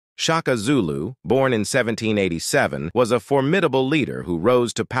Shaka Zulu, born in 1787, was a formidable leader who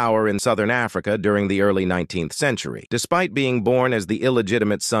rose to power in southern Africa during the early 19th century. Despite being born as the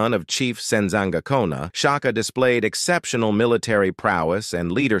illegitimate son of Chief Senzangakhona, Shaka displayed exceptional military prowess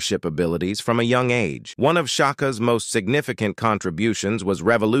and leadership abilities from a young age. One of Shaka's most significant contributions was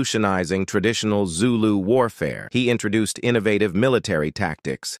revolutionizing traditional Zulu warfare. He introduced innovative military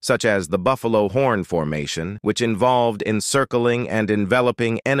tactics, such as the buffalo horn formation, which involved encircling and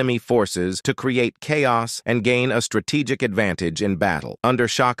enveloping enemy forces to create chaos and gain a strategic advantage in battle. Under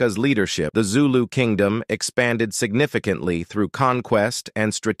Shaka's leadership, the Zulu Kingdom expanded significantly through conquest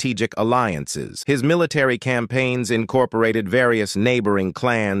and strategic alliances. His military campaigns incorporated various neighboring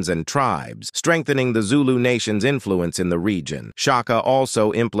clans and tribes, strengthening the Zulu nation's influence in the region. Shaka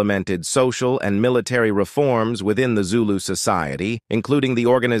also implemented social and military reforms within the Zulu society, including the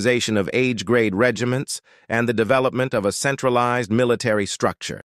organization of age-grade regiments and the development of a centralized military structure.